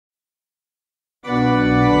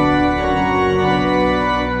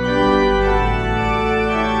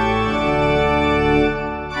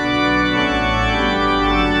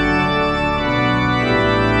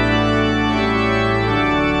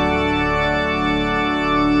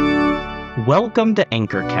Welcome to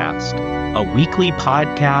Anchorcast, a weekly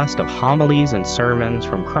podcast of homilies and sermons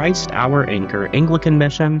from Christ Our Anchor Anglican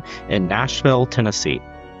Mission in Nashville, Tennessee.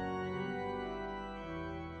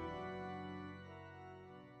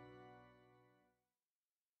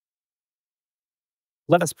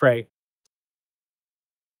 Let us pray.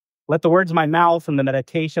 Let the words of my mouth and the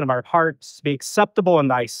meditation of our hearts be acceptable in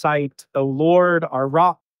thy sight, O Lord, our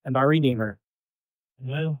rock and our redeemer.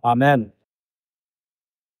 Amen. Amen.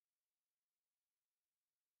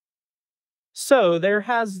 So there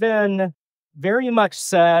has been very much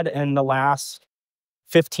said in the last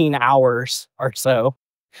 15 hours or so,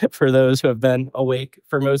 for those who have been awake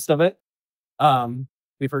for most of it.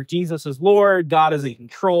 We've heard Jesus is Lord, God is in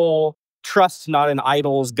control, trust not in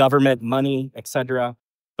idols, government, money, etc.,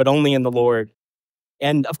 but only in the Lord.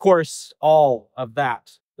 And of course, all of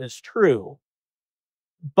that is true.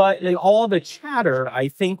 But in all the chatter, I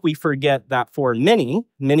think we forget that for many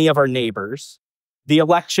of our neighbors, the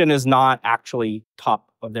election is not actually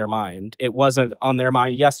top of their mind. It wasn't on their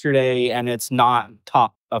mind yesterday, and it's not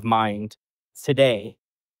top of mind today.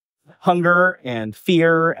 Hunger and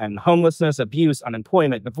fear and homelessness, abuse,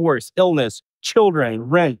 unemployment, divorce, illness, children,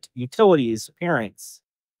 rent, utilities, parents.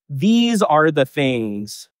 These are the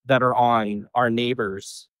things that are on our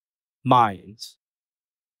neighbors' minds.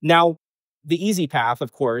 Now, the easy path,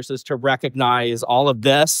 of course, is to recognize all of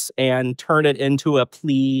this and turn it into a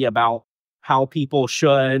plea about how people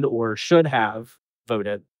should or should have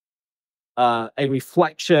voted. A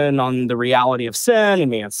reflection on the reality of sin and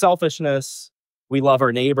man's selfishness. We love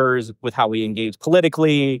our neighbors with how we engage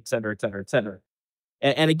politically, et cetera, et cetera, et cetera.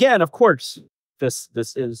 And again, of course, this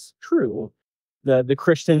is true. The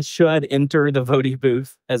Christian should enter the voting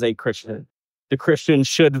booth as a Christian. The Christian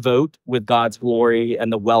should vote with God's glory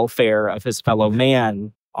and the welfare of his fellow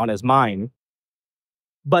man on his mind.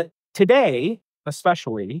 But today,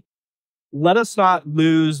 especially, let us not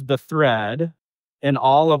lose the thread in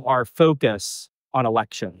all of our focus on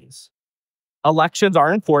elections. Elections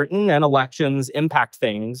are important and elections impact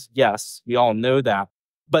things. Yes, we all know that.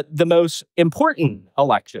 But the most important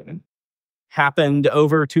election happened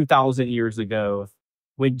over 2,000 years ago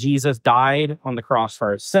when Jesus died on the cross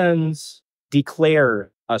for our sins,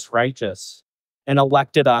 declared us righteous, and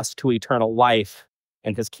elected us to eternal life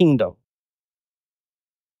in his kingdom.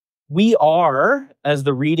 We are, as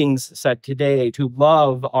the readings said today, to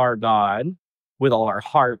love our God with all our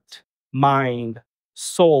heart, mind,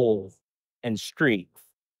 soul, and strength.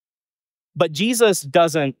 But Jesus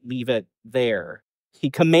doesn't leave it there. He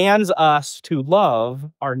commands us to love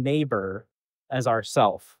our neighbor as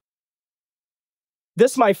ourself.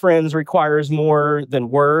 This, my friends, requires more than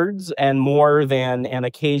words and more than an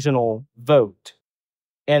occasional vote.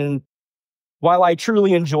 And while I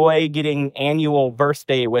truly enjoy getting annual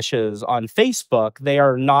birthday wishes on Facebook, they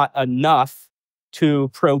are not enough to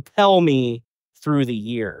propel me through the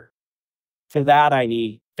year. For that, I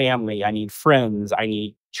need family, I need friends, I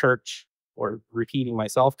need church, or repeating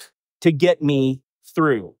myself, to get me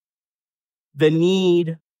through. The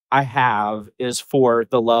need I have is for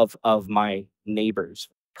the love of my neighbors,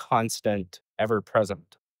 constant, ever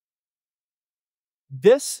present.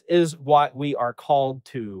 This is what we are called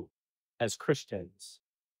to as Christians.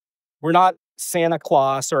 We're not Santa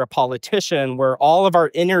Claus or a politician where all of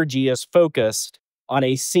our energy is focused on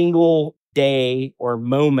a single day or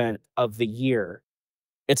moment of the year.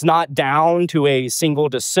 It's not down to a single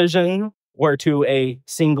decision or to a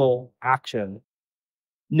single action.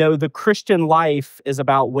 No, the Christian life is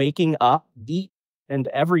about waking up each and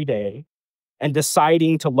every day and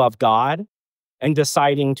deciding to love God and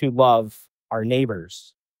deciding to love our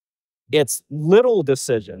neighbors. It's little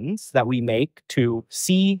decisions that we make to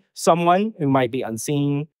see someone who might be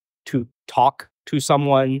unseen, to talk to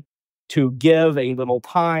someone, to give a little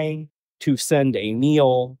time, to send a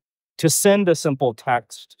meal, to send a simple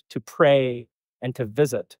text, to pray, and to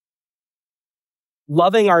visit.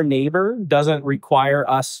 Loving our neighbor doesn't require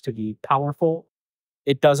us to be powerful.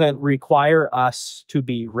 It doesn't require us to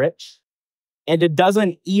be rich. And it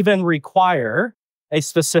doesn't even require a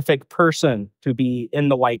specific person to be in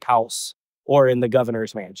the White House or in the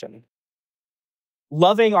governor's mansion.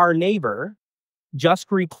 Loving our neighbor just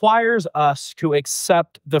requires us to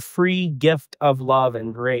accept the free gift of love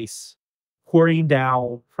and grace pouring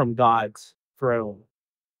down from God's throne.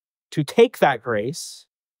 To take that grace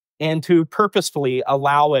and to purposefully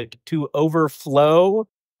allow it to overflow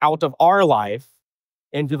out of our life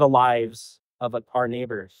into the lives of our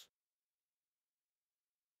neighbors.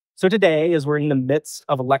 So today, as we're in the midst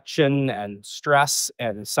of election and stress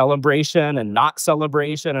and celebration and not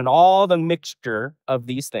celebration and all the mixture of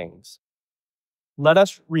these things, let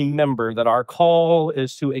us remember that our call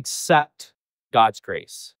is to accept God's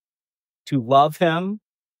grace, to love him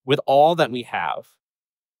with all that we have,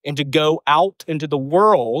 and to go out into the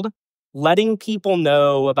world letting people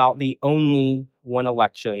know about the only one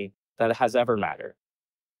election that has ever mattered.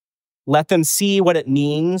 Let them see what it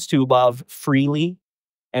means to love freely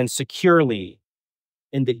and securely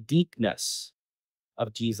in the deepness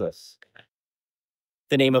of Jesus. In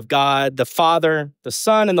the name of God, the Father, the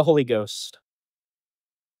Son, and the Holy Ghost.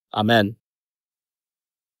 Amen.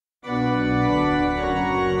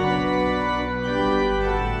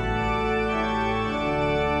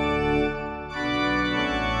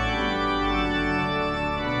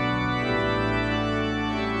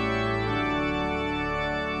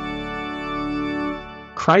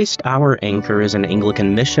 Christ Our Anchor is an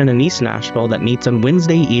Anglican mission in East Nashville that meets on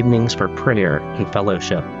Wednesday evenings for prayer and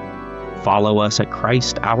fellowship. Follow us at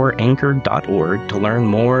christouranchor.org to learn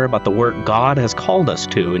more about the work God has called us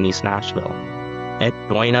to in East Nashville. And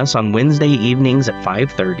join us on Wednesday evenings at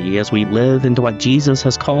 5:30 as we live into what Jesus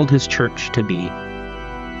has called his church to be.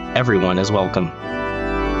 Everyone is welcome.